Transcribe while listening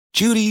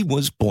Judy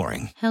was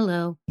boring.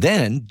 Hello.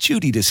 Then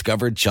Judy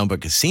discovered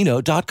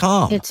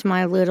ChumbaCasino.com. It's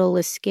my little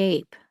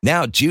escape.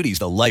 Now Judy's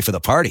the life of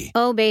the party.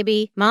 Oh,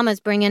 baby, mama's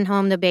bringing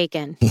home the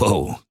bacon.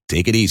 Whoa,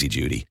 take it easy,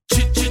 Judy.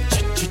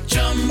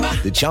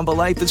 The Chumba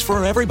life is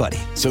for everybody.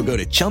 So go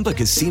to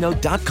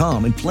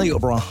ChumbaCasino.com and play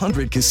over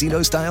 100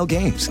 casino-style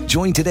games.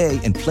 Join today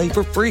and play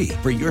for free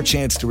for your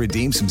chance to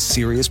redeem some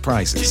serious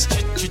prizes.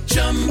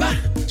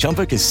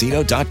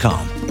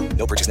 ChumbaCasino.com.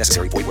 No purchase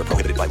necessary. Void where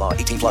prohibited by law.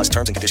 18+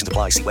 terms and conditions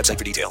apply. See website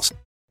for details.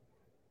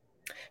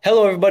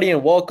 Hello, everybody,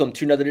 and welcome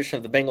to another edition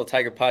of the Bengal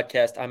Tiger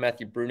Podcast. I'm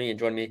Matthew Bruni, and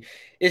joining me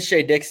is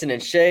Shay Dixon.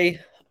 And Shay,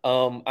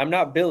 I'm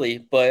not Billy,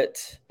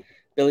 but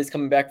Billy's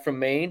coming back from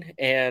Maine,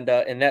 and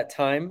in that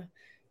time,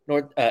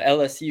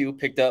 LSU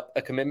picked up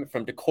a commitment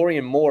from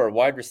Dakorien Moore,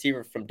 wide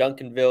receiver from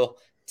Duncanville,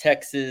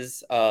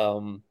 Texas.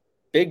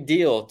 Big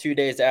deal 2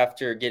 days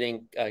after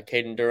getting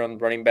Caden Durham,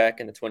 running back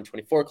in the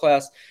 2024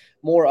 class.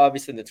 Moore,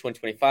 obviously, in the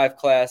 2025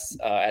 class.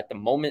 At the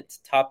moment,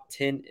 top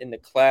 10 in the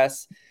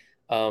class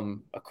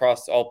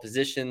across all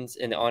positions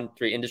in the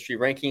On3 industry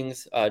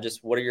rankings.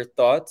 Just what are your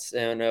thoughts,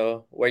 and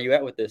where are you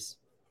at with this?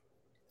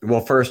 Well,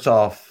 first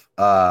off,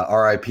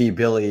 RIP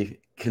Billy,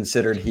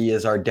 considered he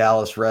is our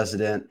Dallas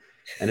resident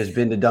and has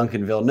been to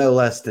Duncanville no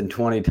less than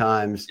 20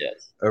 times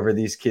over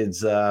these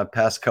kids'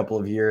 past couple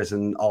of years,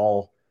 and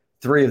all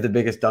three of the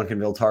biggest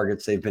Duncanville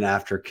targets they've been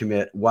after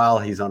commit while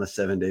he's on a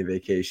 7-day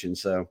vacation.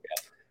 So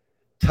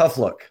tough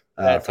look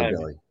for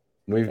Billy.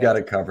 We've got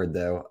it covered,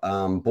 though.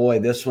 Boy,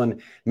 this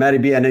one, Matty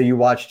B, I know you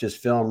watched his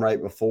film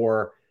right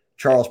before.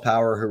 Charles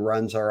Power, who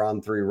runs our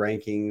On3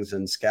 rankings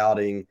and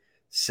scouting,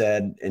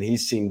 said, and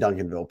he's seen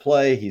Duncanville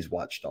play. He's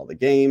watched all the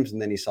games,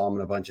 and then he saw him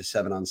in a bunch of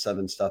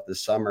 7-on-7 stuff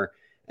this summer.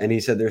 And he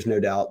said there's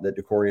no doubt that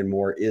Dakorien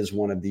Moore is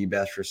one of the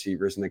best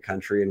receivers in the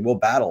country and will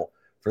battle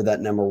for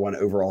that number 1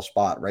 overall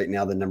spot. Right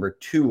now, the number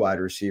 2 wide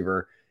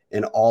receiver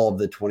in all of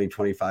the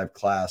 2025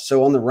 class.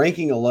 So on the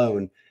ranking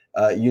alone,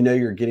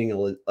 you're getting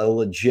a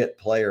legit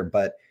player,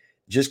 but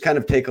just kind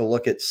of take a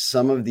look at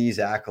some of these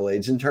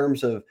accolades in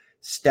terms of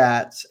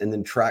stats and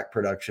then track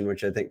production,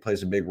 which I think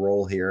plays a big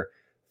role here.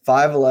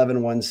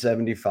 5'11",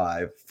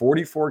 175,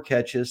 44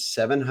 catches,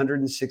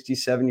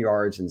 767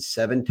 yards, and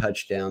 7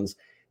 touchdowns.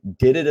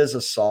 Did it as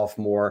a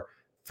sophomore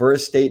for a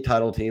state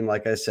title team,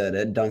 like I said,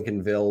 at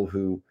Duncanville,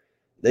 who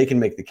they can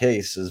make the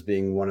case as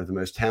being one of the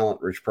most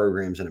talent-rich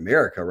programs in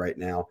America right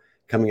now,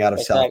 coming out of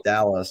South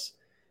Dallas.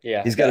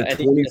 Yeah, he's got a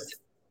 20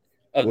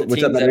 of the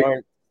teams that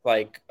aren't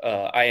like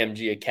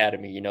IMG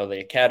Academy. You know, the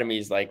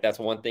academies, like, that's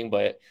one thing,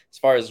 but as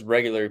far as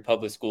regular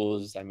public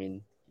schools, I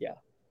mean, yeah,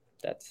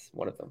 that's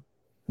one of them.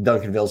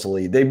 Duncanville's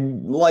elite. They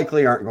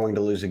likely aren't going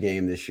to lose a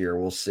game this year.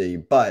 We'll see,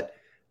 but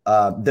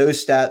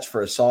those stats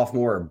for a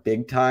sophomore are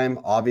big time,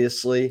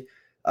 obviously.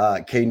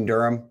 Caden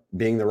Durham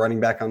being the running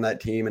back on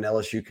that team, an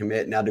LSU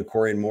commit. Now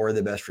Dakorien Moore,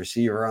 the best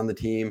receiver on the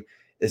team,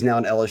 is now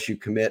an LSU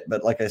commit.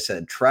 But like I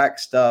said, track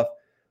stuff,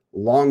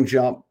 long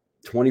jump,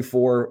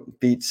 24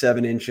 feet,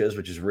 7 inches,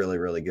 which is really,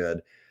 really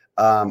good.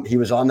 He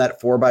was on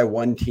that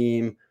 4x1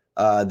 team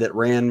that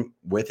ran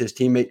with his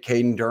teammate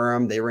Caden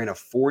Durham. They ran a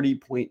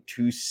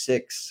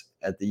 40.26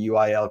 at the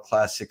UIL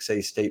Class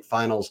 6A state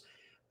finals,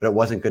 but it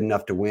wasn't good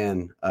enough to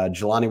win.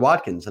 Jelani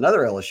Watkins, another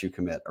LSU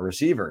commit, a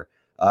receiver,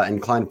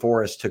 and Klein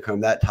Forest took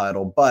home that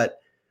title. But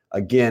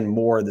again,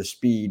 more the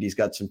speed. He's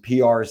got some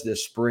PRs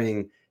this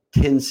spring,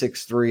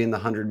 10.63 in the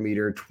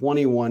 100-meter,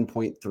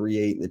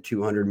 21.38 in the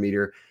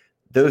 200-meter.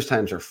 Those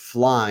times are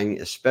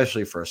flying,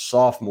 especially for a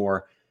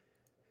sophomore.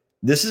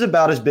 This is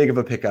about as big of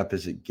a pickup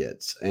as it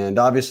gets. And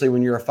obviously,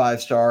 when you're a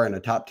 5-star and a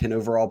top 10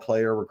 overall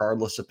player,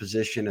 regardless of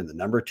position, and the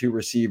number 2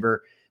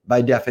 receiver,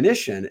 by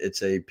definition,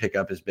 it's a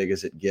pickup as big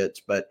as it gets.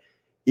 But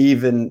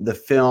even the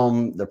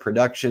film, the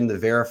production, the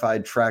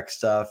verified track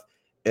stuff,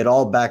 it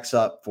all backs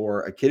up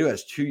for a kid who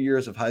has 2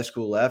 years of high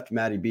school left.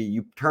 Matty B,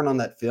 you turn on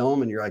that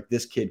film and you're like,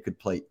 this kid could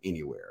play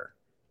anywhere.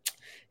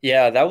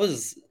 Yeah, that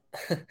was –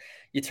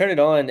 you turn it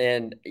on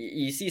and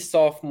you see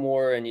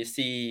sophomore and you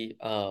see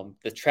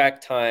the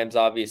track times,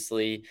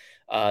 obviously,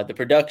 the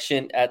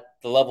production at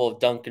the level of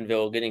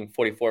Duncanville, getting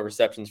 44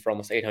 receptions for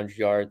almost 800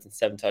 yards and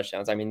 7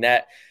 touchdowns. I mean,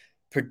 that –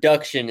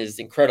 production is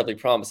incredibly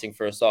promising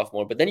for a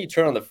sophomore, but then you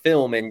turn on the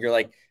film and you're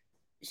like,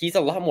 he's a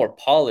lot more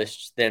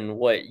polished than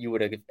what you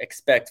would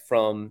expect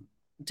from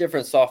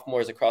different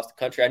sophomores across the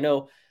country. I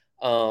know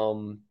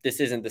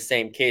this isn't the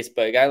same case,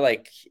 but a guy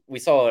like we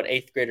saw an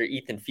 8th grader,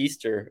 Ethan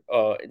Feaster,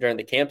 during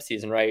the camp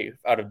season, right,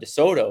 out of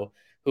DeSoto,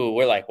 who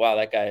we're like, wow,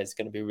 that guy is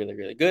going to be really,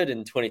 really good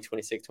in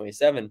 2026,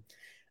 27.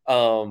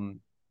 I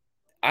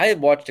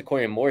had watched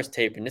Dakorien Moore's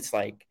tape, and it's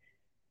like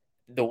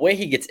the way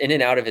he gets in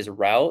and out of his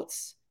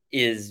routes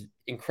is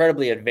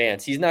incredibly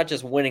advanced. He's not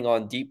just winning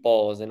on deep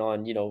balls and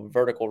on,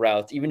 vertical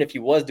routes. Even if he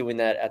was doing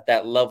that at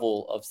that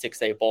level of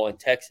 6A ball in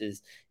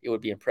Texas, it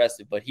would be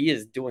impressive. But he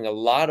is doing a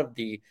lot of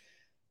the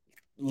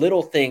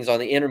little things on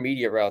the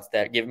intermediate routes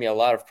that give me a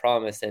lot of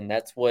promise. And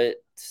that's what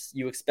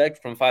you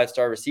expect from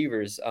 5-star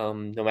receivers,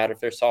 no matter if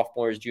they're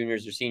sophomores,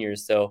 juniors, or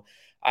seniors. So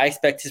I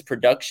expect his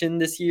production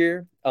this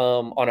year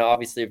on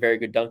obviously a very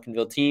good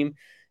Duncanville team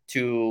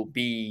to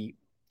be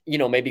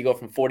maybe go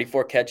from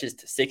 44 catches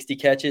to 60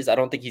 catches. I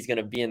don't think he's going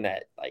to be in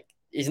that,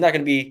 he's not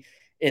going to be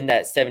in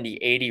that 70,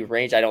 80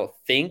 range, I don't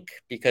think,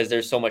 because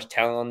there's so much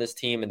talent on this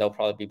team and they'll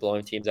probably be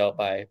blowing teams out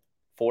by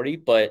 40.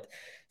 But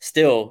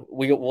still,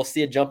 we'll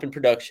see a jump in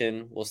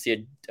production. We'll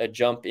see a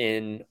jump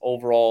in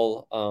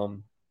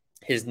overall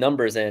his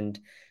numbers.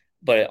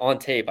 But on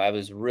tape, I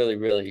was really,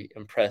 really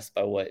impressed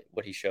by what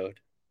he showed.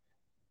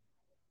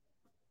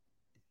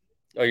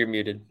 Oh, you're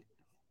muted.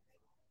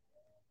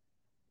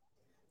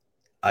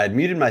 I had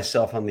muted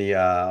myself on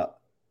the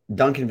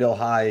Duncanville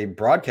High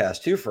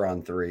broadcast too for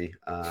On Three.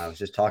 I was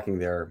just talking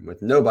there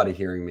with nobody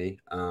hearing me.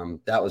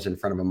 That was in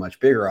front of a much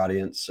bigger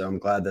audience, so I'm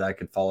glad that I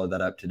could follow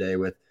that up today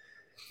with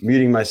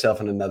muting myself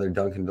and another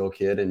Duncanville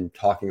kid and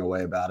talking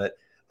away about it.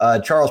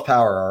 Charles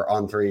Power, our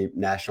On Three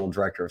National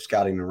Director of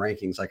Scouting and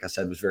Rankings, like I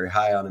said, was very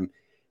high on him.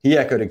 He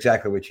echoed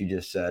exactly what you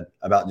just said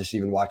about just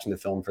even watching the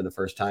film for the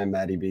first time,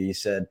 Matty B. He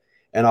said,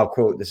 and I'll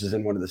quote, this is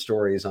in one of the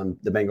stories on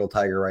the Bengal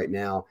Tiger right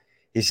now.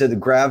 He said the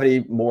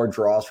gravity Moore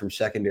draws from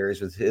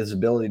secondaries with his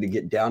ability to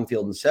get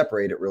downfield and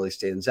separate, it really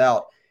stands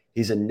out.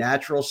 He's a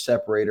natural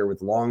separator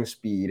with long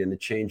speed and a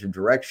change of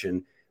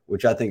direction,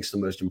 which I think is the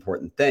most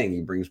important thing.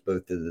 He brings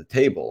both to the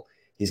table.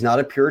 He's not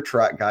a pure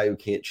track guy who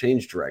can't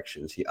change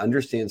directions. He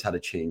understands how to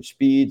change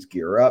speeds,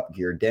 gear up,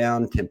 gear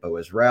down, tempo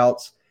his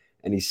routes,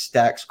 and he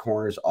stacks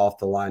corners off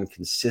the line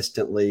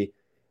consistently.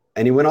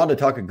 And he went on to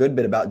talk a good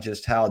bit about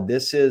just how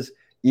this is,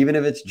 even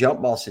if it's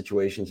jump ball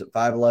situations at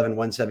 5'11",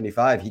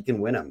 175, he can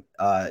win them.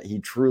 He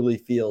truly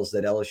feels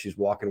that LSU's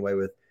walking away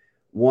with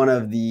one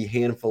of the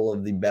handful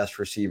of the best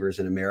receivers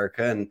in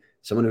America and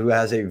someone who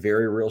has a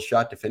very real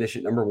shot to finish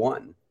at number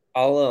one.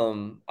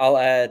 I'll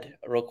add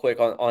real quick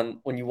on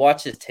when you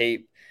watch his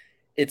tape,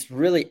 it's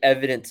really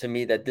evident to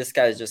me that this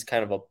guy is just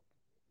kind of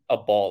a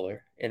baller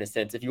in a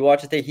sense. If you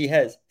watch his tape,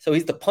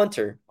 he's the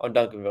punter on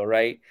Duncanville,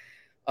 right?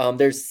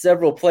 There's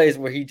several plays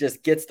where he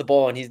just gets the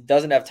ball and he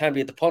doesn't have time to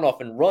get the punt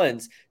off and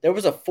runs. There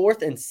was a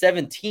 4th and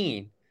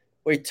 17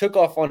 where he took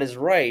off on his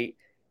right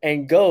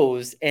and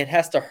goes and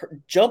has to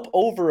jump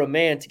over a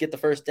man to get the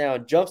first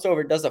down, jumps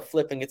over, does a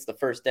flip and gets the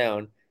first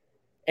down.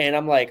 And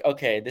I'm like,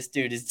 okay, this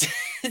dude is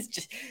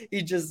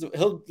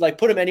he'll like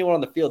put him anywhere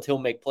on the field, he'll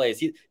make plays.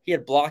 He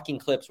had blocking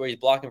clips where he's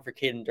blocking for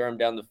Caden Durham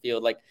down the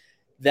field. Like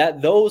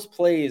that, those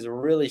plays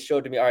really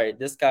showed to me, all right,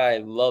 this guy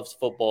loves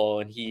football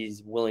and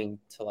he's willing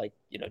to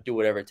do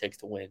whatever it takes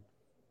to win.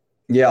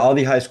 Yeah, all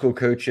the high school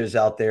coaches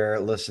out there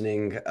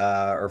listening,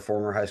 or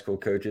former high school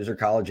coaches or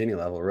college, any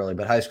level really,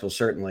 but high school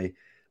certainly,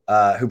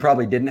 who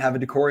probably didn't have a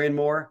Dakorien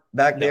Moore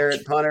back there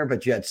at punter,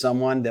 but you had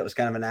someone that was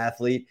kind of an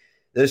athlete.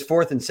 Those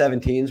 4th and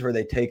 17s where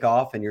they take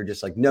off and you're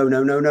just like, no. And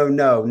then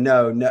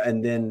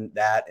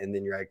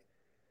you're like,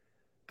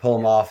 pull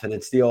them off. And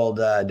it's the old,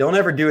 don't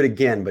ever do it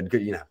again, but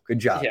good, good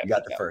job. You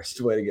got the first.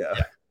 Way to go.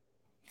 Yeah.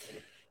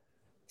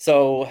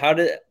 So how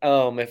did,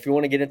 if you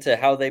want to get into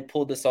how they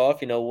pulled this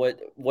off,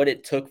 what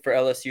it took for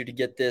LSU to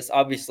get this,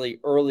 obviously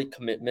early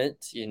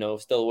commitment,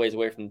 still a ways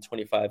away from the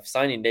 25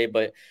 signing day,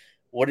 but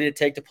what did it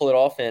take to pull it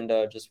off? And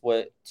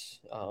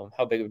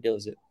how big of a deal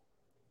is it?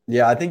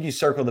 Yeah, I think you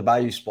circled the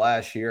Bayou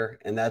Splash here,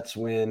 and that's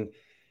when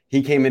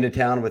he came into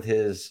town with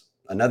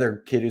another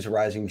kid who's a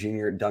rising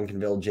junior at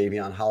Duncanville,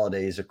 Javion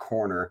Holiday, is a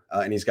corner,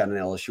 and he's got an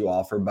LSU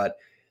offer. But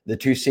the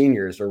two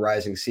seniors or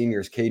rising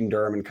seniors, Caden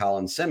Durham and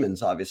Colin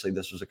Simmons, obviously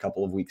this was a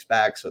couple of weeks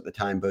back, so at the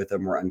time both of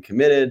them were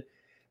uncommitted,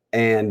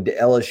 and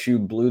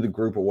LSU blew the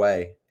group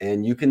away.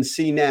 And you can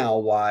see now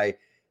why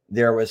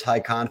there was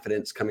high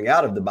confidence coming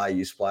out of the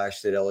Bayou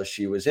Splash that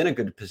LSU was in a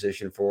good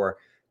position for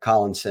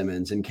Colin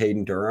Simmons and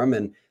Caden Durham,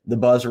 and the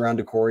buzz around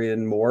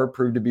Dakorien Moore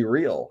proved to be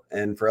real.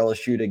 And for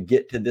LSU to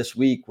get to this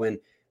week when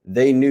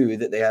they knew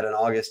that they had an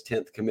August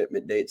 10th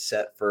commitment date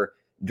set for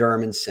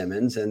Durham and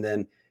Simmons, and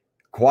then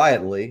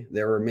quietly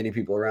there were many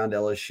people around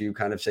LSU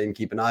kind of saying,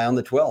 keep an eye on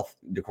the 12th.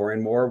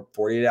 Dakorien Moore,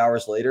 48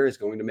 hours later, is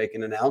going to make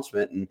an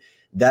announcement, and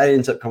that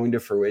ends up coming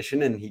to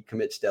fruition, and he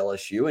commits to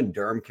LSU, and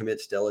Durham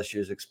commits to LSU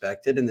as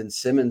expected. And then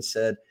Simmons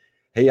said,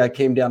 hey, I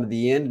came down to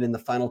the end, and in the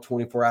final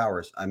 24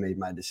 hours, I made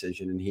my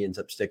decision, and he ends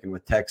up sticking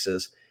with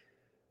Texas.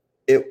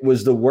 It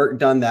was the work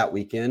done that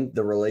weekend,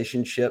 the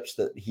relationships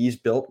that he's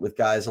built with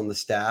guys on the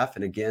staff.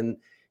 And again,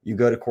 you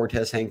go to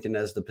Cortez Hankton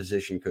as the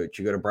position coach,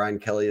 you go to Brian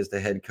Kelly as the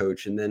head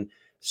coach, and then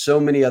so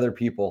many other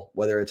people,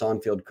 whether it's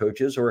on-field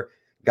coaches or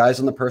guys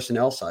on the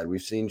personnel side.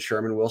 We've seen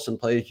Sherman Wilson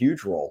play a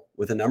huge role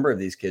with a number of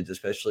these kids,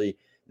 especially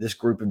this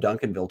group of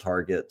Duncanville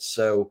targets.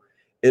 So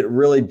it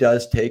really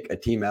does take a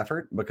team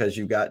effort because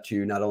you've got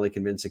to not only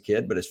convince a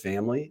kid, but his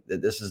family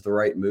that this is the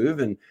right move.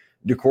 And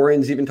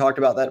Dakorien's even talked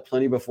about that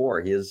plenty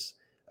before. He is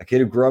a kid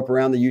who grew up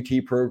around the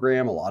UT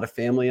program, a lot of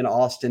family in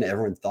Austin.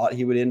 Everyone thought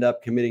he would end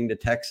up committing to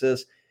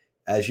Texas.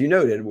 As you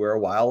noted, we're a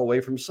while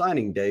away from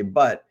signing day,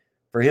 but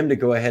for him to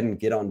go ahead and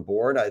get on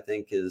board, I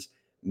think is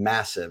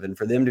massive. And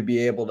for them to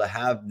be able to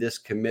have this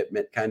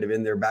commitment kind of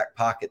in their back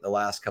pocket the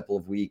last couple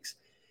of weeks,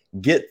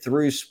 get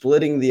through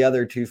splitting the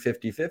other two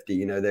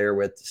 50-50, there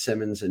with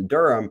Simmons and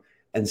Durham,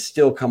 and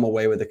still come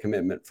away with a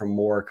commitment from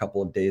Moore a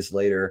couple of days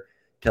later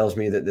tells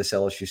me that this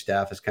LSU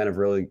staff is kind of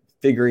really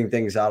figuring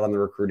things out on the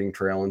recruiting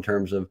trail in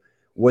terms of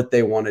what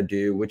they want to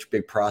do, which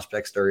big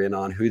prospects they're in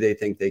on, who they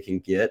think they can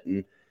get.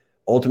 And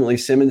ultimately,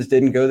 Simmons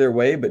didn't go their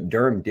way, but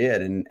Durham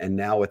did. And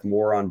now with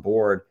Moore on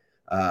board,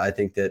 I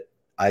think that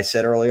I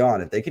said early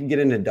on, if they could get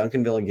into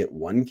Duncanville and get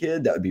one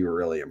kid, that would be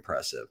really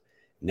impressive.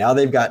 Now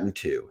they've gotten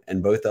two,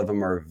 and both of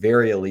them are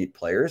very elite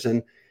players,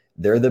 and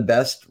they're the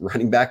best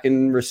running back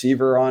and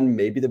receiver on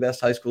maybe the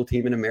best high school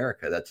team in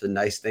America. That's a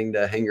nice thing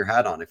to hang your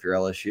hat on if you're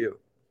LSU.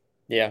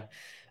 Yeah.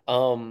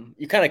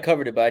 You kind of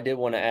covered it, but I did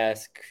want to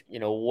ask,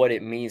 what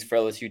it means for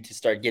LSU to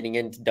start getting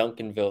into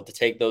Duncanville, to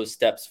take those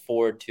steps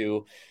forward.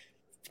 To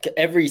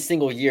every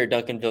single year,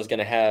 Duncanville is going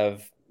to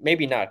have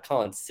maybe not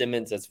Colin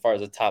Simmons as far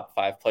as a top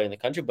 5 player in the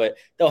country, but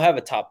they'll have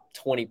a top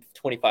 20,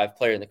 25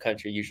 player in the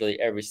country usually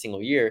every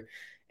single year.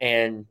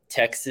 And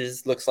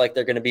Texas looks like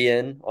they're going to be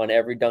in on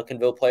every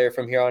Duncanville player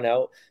from here on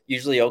out.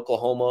 Usually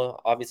Oklahoma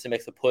obviously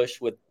makes a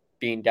push with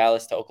being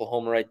Dallas to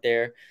Oklahoma right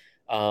there.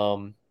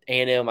 A&M,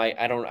 I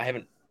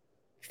haven't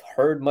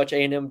heard much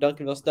A&M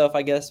Duncanville stuff,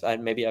 I guess.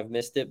 Maybe I've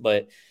missed it.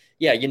 But,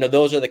 yeah,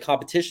 those are the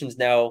competitions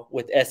now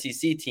with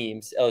SEC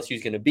teams LSU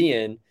is going to be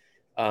in.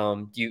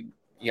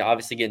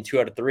 Obviously getting 2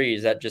 out of 3,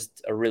 is that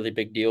just a really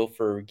big deal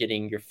for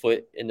getting your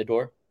foot in the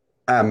door?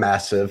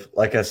 Massive.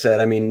 Like I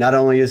said, I mean, not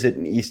only is it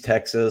in East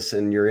Texas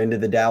and you're into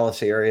the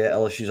Dallas area,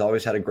 LSU's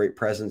always had a great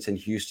presence in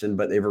Houston,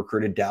 but they've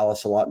recruited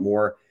Dallas a lot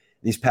more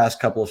these past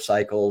couple of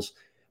cycles.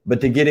 But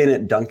to get in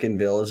at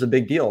Duncanville is a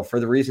big deal for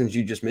the reasons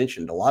you just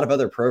mentioned. A lot of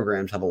other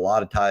programs have a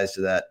lot of ties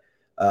to that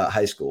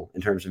high school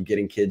in terms of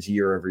getting kids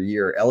year over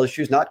year.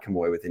 LSU's not come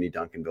away with any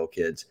Duncanville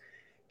kids.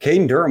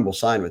 Caden Durham will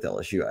sign with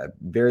LSU. I have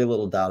very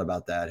little doubt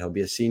about that. He'll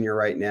be a senior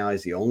right now.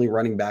 He's the only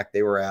running back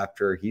they were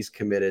after. He's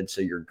committed,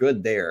 so you're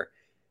good there.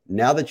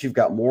 Now that you've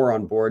got Moore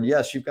on board,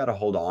 yes, you've got to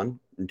hold on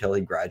until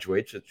he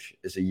graduates, which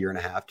is a year and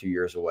a half, 2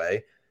 years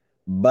away.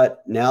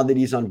 But now that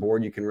he's on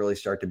board, you can really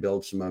start to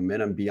build some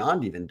momentum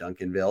beyond even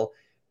Duncanville.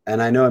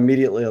 And I know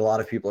immediately a lot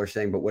of people are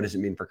saying, but what does it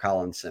mean for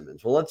Colin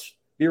Simmons? Well, let's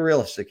be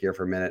realistic here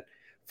for a minute.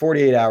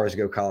 48 hours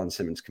ago, Colin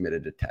Simmons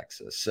committed to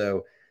Texas.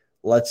 So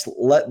let's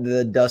let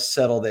the dust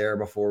settle there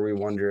before we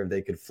wonder if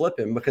they could flip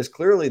him, because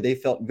clearly they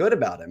felt good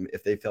about him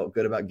if they felt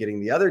good about getting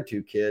the other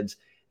 2 kids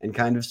and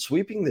kind of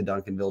sweeping the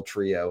Duncanville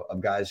trio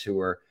of guys who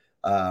were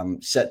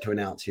set to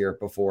announce here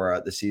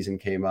before the season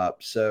came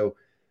up. So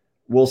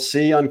we'll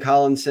see on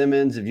Colin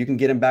Simmons if you can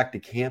get him back to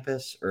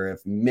campus, or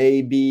if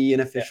maybe an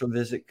official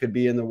visit could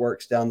be in the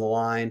works down the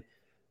line.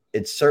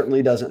 It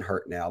certainly doesn't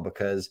hurt now,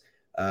 because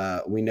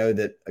we know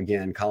that,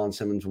 again, Colin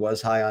Simmons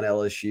was high on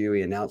LSU.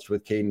 He announced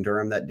with Caden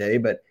Durham that day,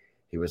 but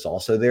he was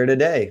also there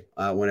today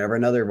whenever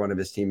another one of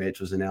his teammates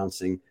was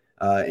announcing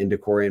in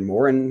Dakorien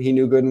Moore, and he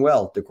knew good and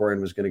well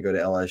Dakorien was going to go to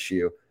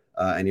LSU,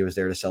 and he was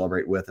there to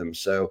celebrate with him.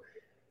 So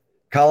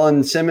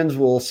Colin Simmons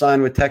will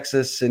sign with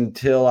Texas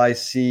until I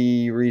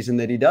see reason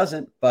that he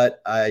doesn't,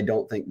 but I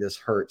don't think this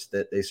hurts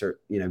that they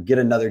get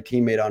another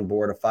teammate on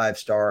board, a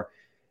 5-star.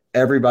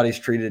 Everybody's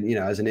treated,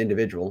 as an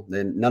individual.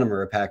 Then none of them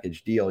are a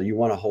package deal. You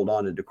want to hold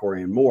on to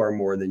Dakorien Moore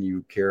more than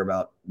you care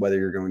about whether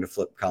you're going to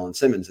flip Colin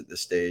Simmons at this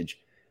stage.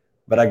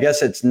 But I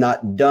guess it's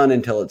not done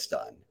until it's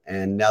done.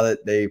 And now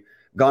that they've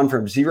gone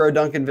from 0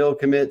 Duncanville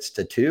commits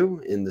to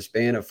 2 in the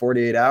span of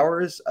 48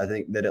 hours, I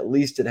think that at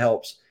least it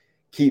helps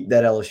keep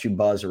that LSU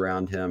buzz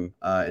around him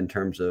in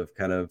terms of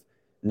kind of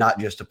not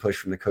just a push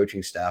from the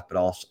coaching staff, but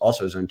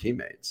also his own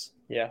teammates.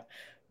 Yeah.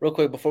 Real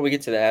quick, before we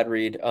get to the ad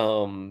read,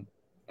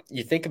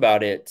 you think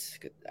about it.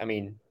 I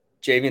mean,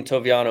 Javian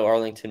Toviano,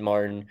 Arlington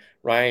Martin,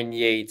 Ryan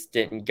Yates,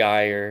 Denton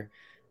Geyer,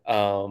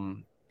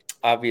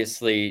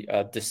 obviously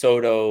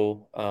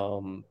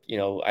DeSoto,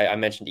 I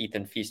mentioned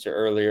Ethan Feaster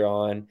earlier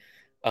on.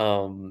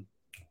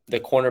 The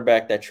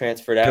cornerback that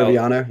transferred out.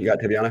 Toviano, you got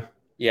Toviano?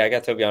 Yeah, I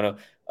got Toviano.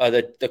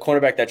 The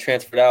cornerback that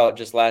transferred out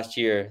just last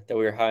year that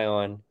we were high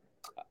on,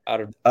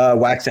 out of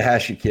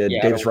Waxahachie kid,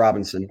 Davis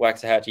Robinson.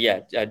 Waxahachie, yeah,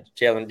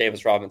 Jalen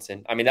Davis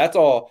Robinson. I mean, that's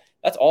all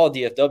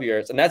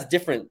DFWers, and that's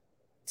different,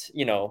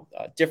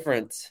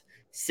 different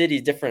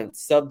cities, different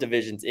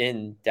subdivisions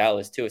in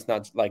Dallas too. It's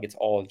not like it's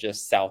all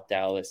just South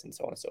Dallas and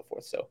so on and so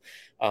forth. So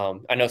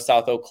I know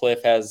South Oak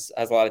Cliff has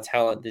a lot of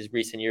talent these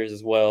recent years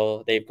as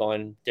well. They've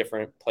gone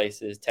different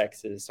places,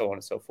 Texas, so on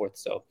and so forth.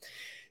 So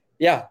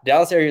yeah,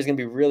 Dallas area is going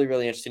to be really,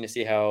 really interesting to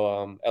see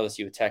how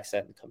LSU attacks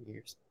that in the coming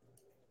years.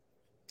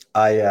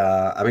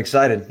 I'm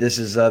excited. This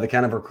is the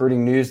kind of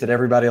recruiting news that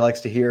everybody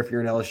likes to hear if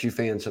you're an LSU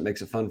fan, so it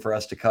makes it fun for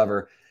us to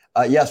cover.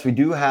 Yes, we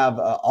do have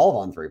all of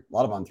On Three. A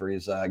lot of On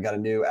Threes got a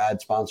new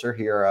ad sponsor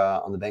here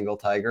on the Bengal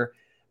Tiger.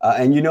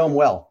 And you know them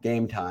well,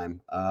 Game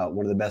Time,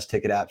 one of the best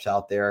ticket apps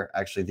out there,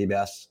 actually the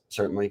best,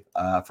 certainly.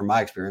 From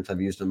my experience,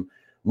 I've used them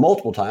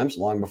multiple times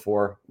long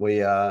before we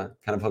kind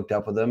of hooked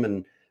up with them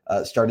and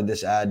started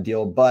this ad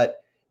deal.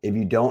 But if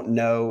you don't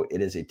know,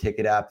 it is a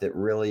ticket app that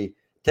really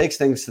takes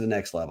things to the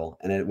next level.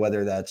 And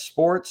whether that's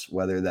sports,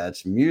 whether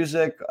that's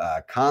music,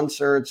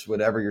 concerts,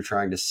 whatever you're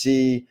trying to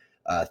see,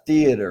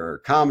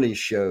 theater, comedy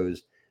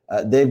shows,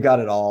 they've got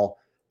it all.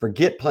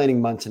 Forget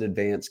planning months in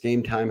advance.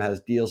 Game Time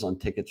has deals on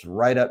tickets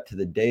right up to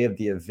the day of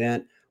the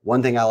event.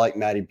 One thing I like,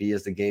 Matty B,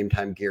 is the game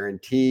time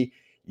guarantee.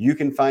 You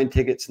can find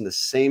tickets in the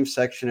same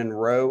section and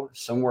row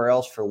somewhere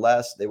else for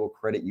less. They will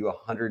credit you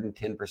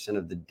 110%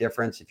 of the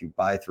difference if you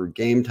buy through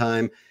Game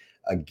Time.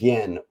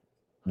 Again,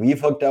 we've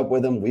hooked up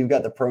with them. We've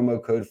got the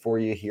promo code for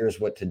you. Here's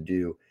what to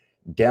do.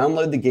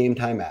 Download the Game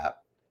Time app,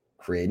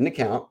 create an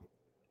account,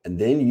 and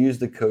then use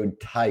the code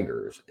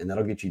TIGERS, and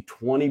that'll get you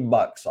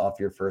 $20 off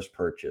your first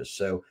purchase.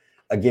 So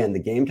again, the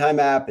Game Time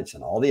app, it's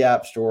in all the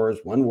app stores,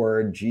 one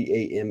word,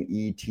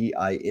 GAMETIME.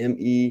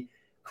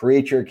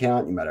 Create your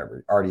account. You might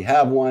already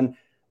have one,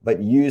 but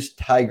use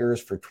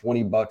TIGERS for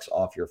 $20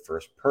 off your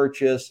first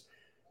purchase.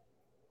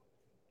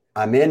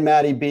 I'm in,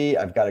 Matty B.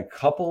 I've got a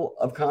couple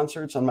of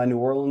concerts on my New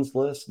Orleans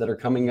list that are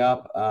coming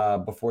up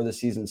before the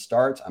season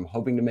starts. I'm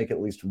hoping to make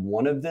at least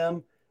one of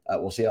them.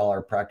 We'll see how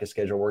our practice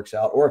schedule works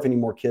out, or if any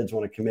more kids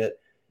want to commit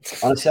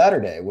on a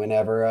Saturday,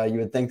 whenever you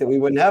would think that we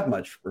wouldn't have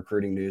much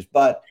recruiting news.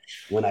 But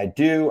when I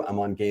do, I'm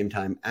on Game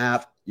Time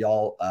app.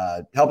 Y'all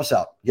help us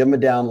out. Give them a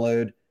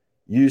download.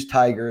 Use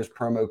Tigers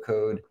promo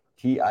code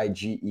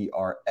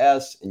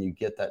TIGERS, and you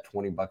get that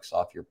 $20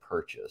 off your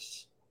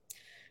purchase.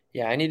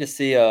 Yeah, I need to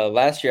see.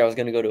 Last year I was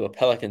going to go to a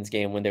Pelicans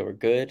game when they were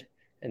good,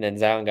 and then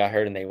Zion got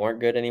hurt and they weren't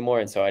good anymore,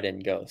 and so I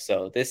didn't go.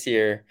 So this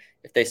year,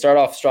 if they start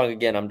off strong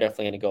again, I'm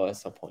definitely going to go at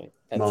some point.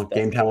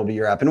 Game Time will be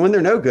your app. And when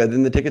they're no good,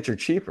 then the tickets are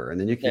cheaper, and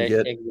then you can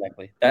get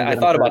exactly. I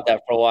thought about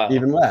that for a while.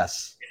 Even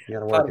less. You got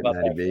to work it,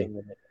 Matty B.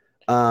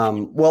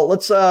 Well,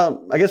 let's.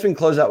 I guess we can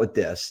close out with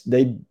this.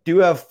 They do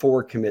have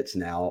 4 commits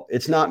now.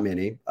 It's not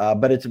many,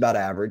 but it's about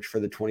average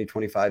for the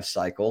 2025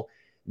 cycle.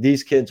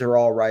 These kids are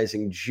all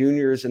rising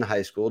juniors in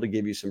high school. To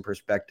give you some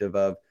perspective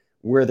of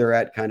where they're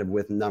at kind of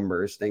with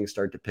numbers, things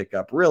start to pick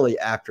up really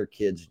after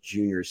kids'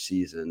 junior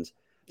seasons.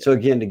 So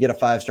again, to get a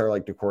 5-star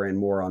like Dakorien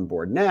Moore on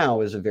board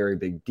now is a very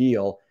big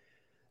deal.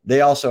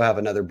 They also have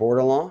another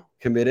Bordelon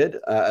committed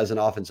as an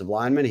offensive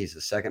lineman. He's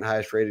the second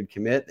highest rated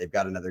commit. They've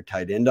got another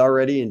tight end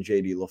already in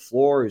J.D.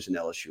 LaFleur, who's an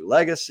LSU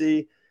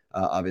legacy.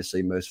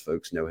 Obviously, most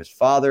folks know his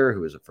father, who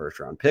was a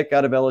first-round pick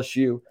out of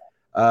LSU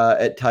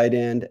at tight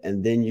end.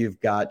 And then you've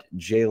got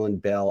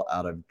Jalen Bell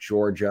out of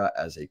Georgia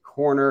as a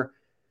corner.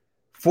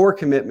 4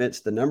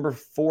 commitments, the number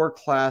 4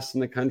 class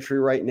in the country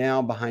right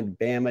now, behind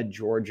Bama,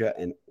 Georgia,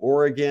 and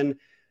Oregon.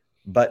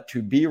 But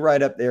to be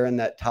right up there in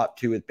that top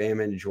 2 with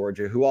Bama and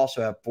Georgia, who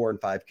also have 4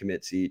 and 5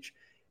 commits each,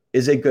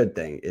 is a good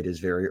thing. It is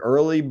very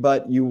early,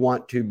 but you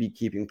want to be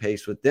keeping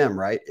pace with them,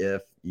 right?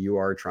 If you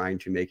are trying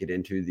to make it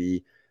into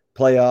the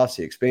playoffs,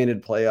 the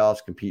expanded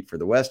playoffs, compete for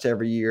the West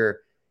every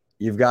year,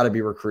 you've got to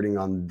be recruiting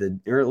on the,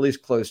 or at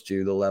least close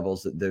to the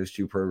levels that those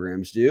 2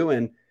 programs do.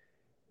 And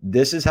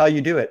this is how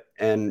you do it.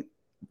 And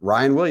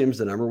Ryan Williams,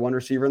 the number 1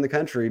 receiver in the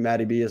country,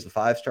 Matty B, is a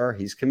 5-star.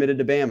 He's committed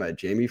to Bama.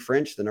 Jamie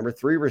French, the number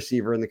 3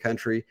 receiver in the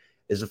country,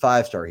 is a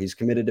 5-star. He's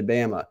committed to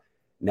Bama.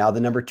 Now the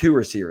number 2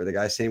 receiver, the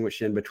guy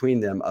sandwiched in between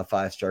them, a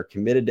 5-star,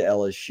 committed to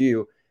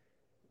LSU.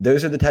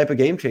 Those are the type of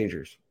game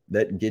changers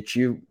that get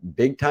you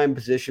big-time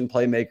position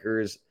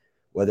playmakers,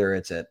 whether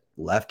it's at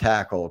left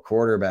tackle,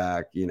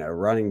 quarterback,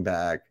 running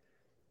back,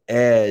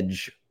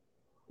 edge,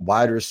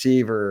 wide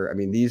receiver. I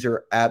mean, these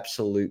are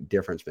absolute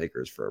difference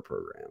makers for a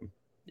program.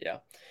 Yeah.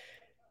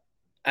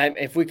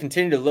 If we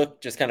continue to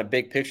look just kind of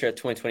big picture at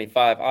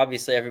 2025,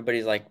 obviously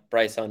everybody's like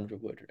Bryce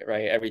Underwood,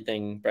 right?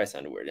 Everything Bryce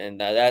Underwood.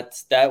 And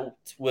that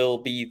will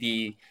be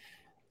the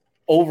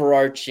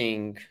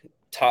overarching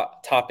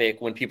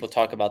topic when people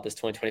talk about this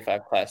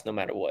 2025 class, no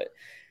matter what.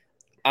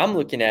 I'm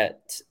looking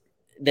at,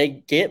 they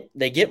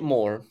get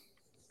more.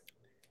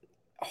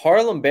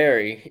 Harlem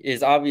Berry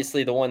is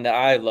obviously the one that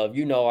I love.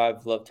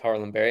 I've loved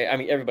Harlem Berry. I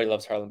mean, everybody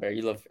loves Harlem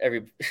Berry.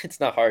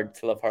 It's not hard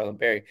to love Harlem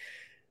Berry.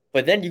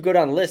 But then you go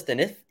down the list,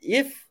 and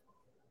if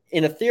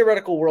in a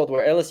theoretical world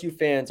where LSU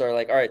fans are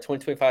like, all right,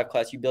 2025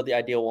 class, you build the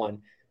ideal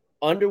one,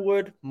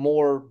 Underwood,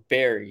 Moore,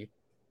 Berry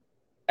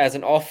as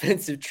an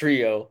offensive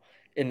trio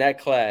in that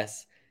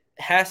class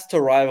has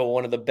to rival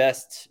one of the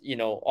best,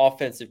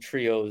 offensive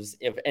trios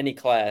of any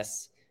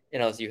class in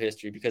LSU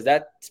history, because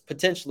that's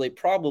potentially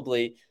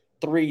probably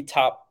 3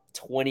 top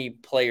 20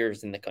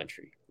 players in the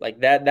country. Like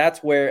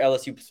that's where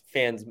LSU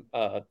fans,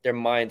 their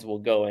minds will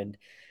go. And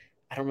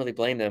I don't really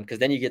blame them, because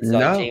then you get to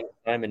James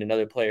Simon and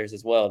other players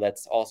as well.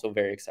 That's also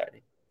very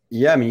exciting.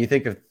 Yeah, I mean, you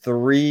think of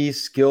 3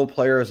 skill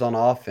players on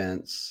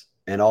offense,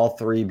 and all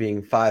 3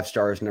 being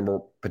 5-stars,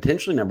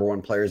 potentially number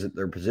 1 players at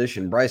their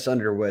position. Bryce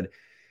Underwood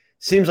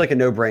seems like a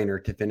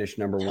no-brainer to finish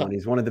number 1.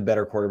 He's one of the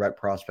better quarterback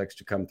prospects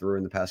to come through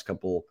in the past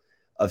couple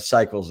of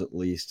cycles, at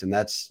least. And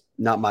that's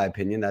not my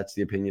opinion. That's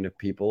the opinion of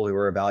people who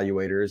are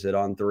evaluators at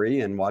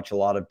On3 and watch a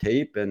lot of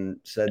tape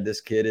and said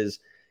this kid is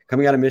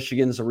coming out of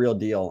Michigan is a real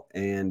deal,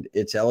 and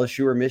it's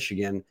LSU or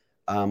Michigan.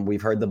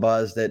 We've heard the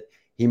buzz that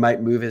he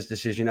might move his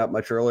decision up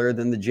much earlier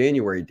than the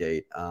January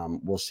date.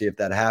 We'll see if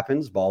that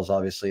happens. Ball's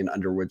obviously in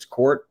Underwood's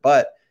court,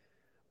 but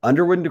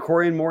Underwood and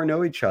Dakorien Moore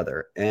know each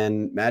other.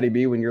 And Matty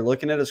B, when you're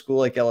looking at a school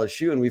like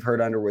LSU, and we've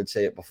heard Underwood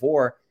say it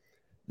before,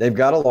 they've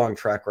got a long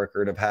track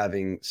record of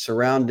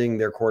surrounding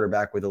their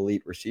quarterback with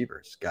elite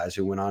receivers, guys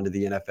who went on to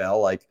the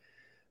NFL like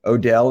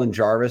Odell and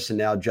Jarvis and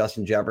now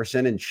Justin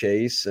Jefferson and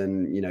Chase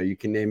and, you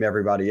can name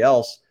everybody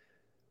else.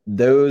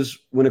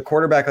 When a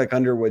quarterback like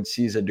Underwood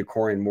sees a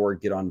Dakorien Moore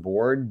get on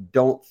board,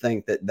 don't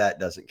think that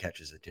doesn't catch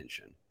his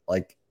attention.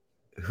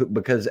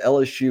 Because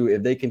LSU,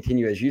 if they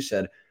continue, as you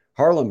said,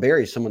 Harlem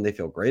Berry is someone they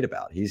feel great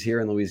about. He's here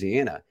in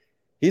Louisiana.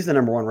 He's the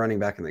number one running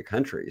back in the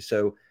country.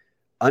 So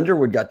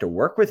Underwood got to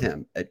work with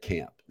him at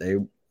camp. They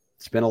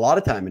spent a lot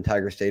of time in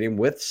Tiger Stadium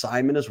with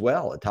Simon as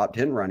well, a top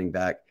 10 running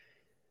back.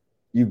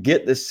 You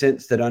get the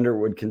sense that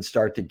Underwood can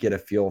start to get a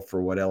feel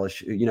for what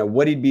LSU,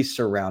 what he'd be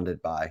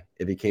surrounded by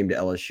if he came to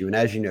LSU. And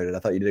as you noted, I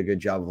thought you did a good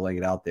job of laying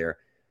it out there.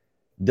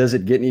 Does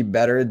it get any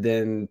better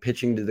than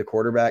pitching to the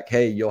quarterback?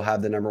 Hey, you'll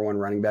have the number one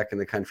running back in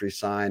the country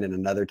signed and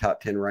another top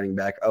 10 running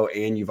back. Oh,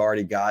 and you've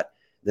already got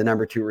the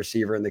number 2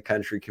 receiver in the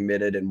country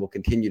committed, and we'll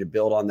continue to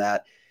build on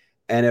that.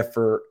 And if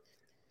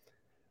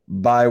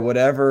by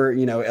whatever,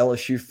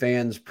 LSU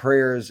fans'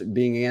 prayers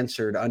being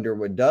answered,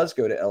 Underwood does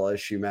go to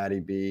LSU, Matty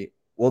B,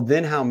 well,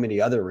 then how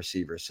many other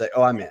receivers say,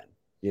 oh, I'm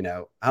in?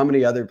 How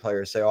many other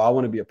players say, oh, I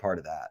want to be a part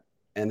of that?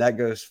 And that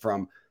goes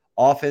from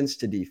offense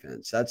to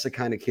defense. That's the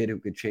kind of kid who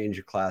could change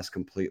a class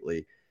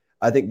completely.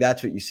 I think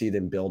that's what you see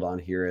them build on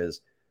here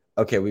is,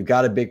 okay, we've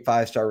got a big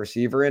 5-star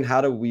receiver, and how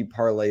do we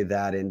parlay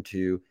that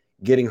into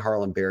getting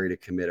Harlem Berry to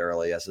commit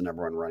early as the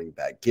number 1 running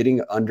back,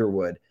 getting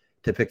Underwood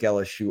to pick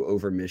LSU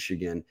over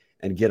Michigan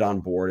and get on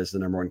board as the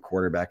number 1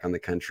 quarterback in the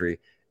country.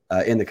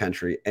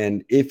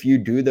 And if you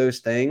do those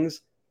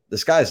things, the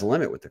sky's the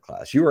limit with the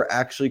class. You are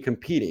actually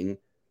competing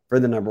for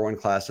the number 1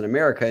 class in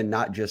America and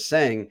not just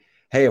saying,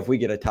 hey, if we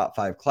get a top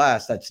 5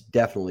 class, that's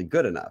definitely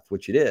good enough,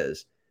 which it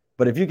is.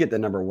 But if you get the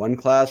number 1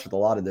 class with a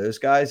lot of those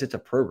guys, it's a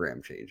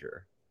program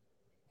changer.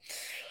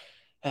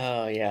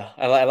 Oh, yeah.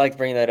 I like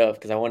bringing that up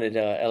because I wanted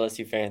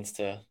LSU fans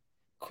to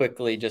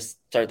quickly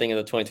just start thinking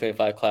of the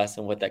 2025 class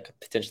and what that could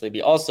potentially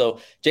be. Also,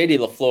 J.D.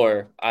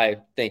 LaFleur, I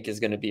think, is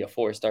going to be a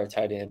 4-star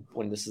tight end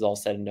when this is all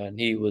said and done.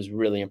 He was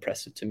really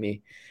impressive to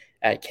me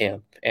at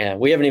camp. And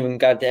we haven't even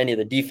got to any of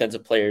the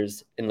defensive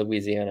players in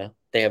Louisiana.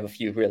 They have a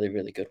few really,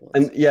 really good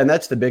ones. And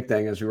that's the big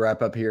thing as we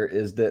wrap up here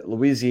is that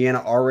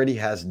Louisiana already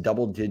has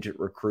double-digit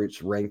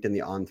recruits ranked in the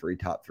On3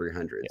 top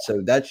 300. Yeah.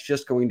 So that's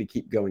just going to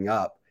keep going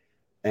up.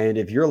 And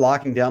if you're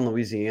locking down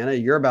Louisiana,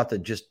 you're about to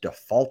just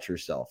default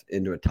yourself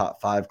into a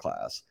top 5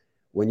 class.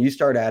 When you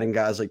start adding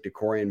guys like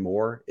Dakorien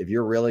Moore, if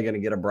you're really going to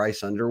get a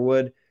Bryce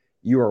Underwood,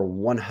 you are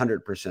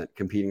 100%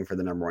 competing for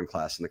the number 1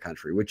 class in the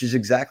country, which is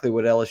exactly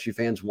what LSU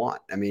fans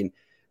want. I mean,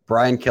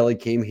 Brian Kelly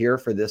came here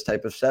for this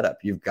type of setup.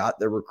 You've got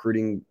the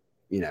recruiting,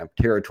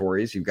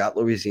 territories. You've got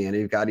Louisiana.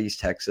 You've got East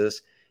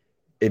Texas.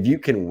 If you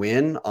can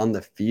win on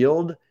the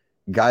field,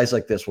 guys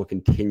like this will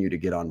continue to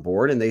get on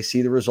board, and they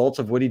see the results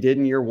of what he did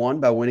in year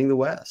 1 by winning the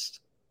West.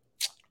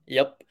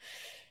 Yep.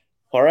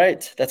 All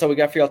right. That's all we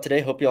got for y'all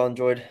today. Hope y'all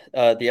enjoyed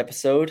the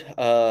episode.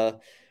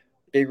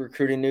 Big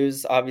recruiting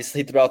news,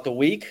 obviously, throughout the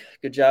week.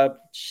 Good job,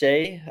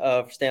 Shay,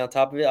 for staying on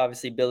top of it.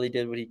 Obviously, Billy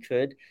did what he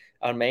could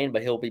on Maine,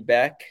 but he'll be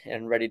back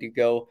and ready to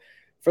go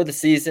for the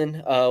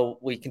season.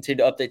 We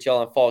continue to update y'all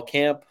on fall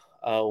camp.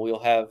 We'll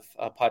have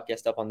a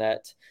podcast up on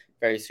that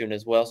very soon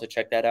as well, so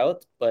check that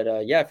out. But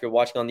if you're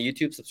watching on the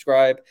YouTube,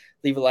 subscribe,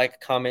 leave a like,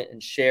 comment,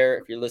 and share.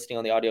 If you're listening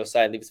on the audio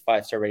side, leave us a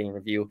 5-star rating and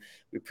review.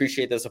 We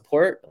appreciate the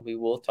support. We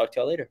will talk to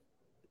y'all later.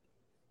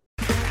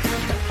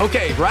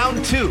 Okay,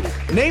 round 2.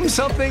 Name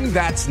something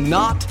that's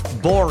not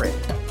boring.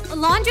 A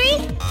laundry?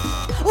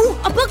 Ooh,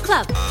 a book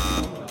club.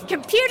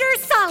 Computer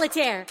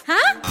solitaire,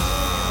 huh?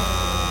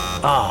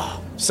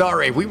 Ah,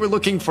 sorry, we were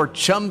looking for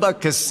Chumba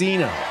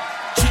Casino.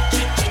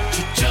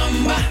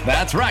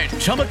 That's right.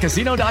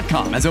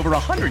 ChumbaCasino.com has over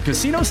 100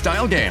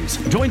 casino-style games.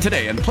 Join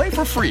today and play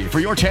for free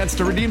for your chance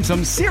to redeem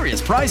some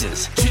serious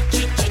prizes.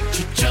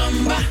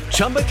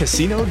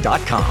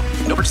 ChumbaCasino.com.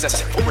 No purchase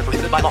necessary. Void where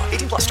prohibited by law.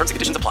 18+ terms and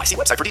conditions apply. See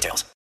website for details.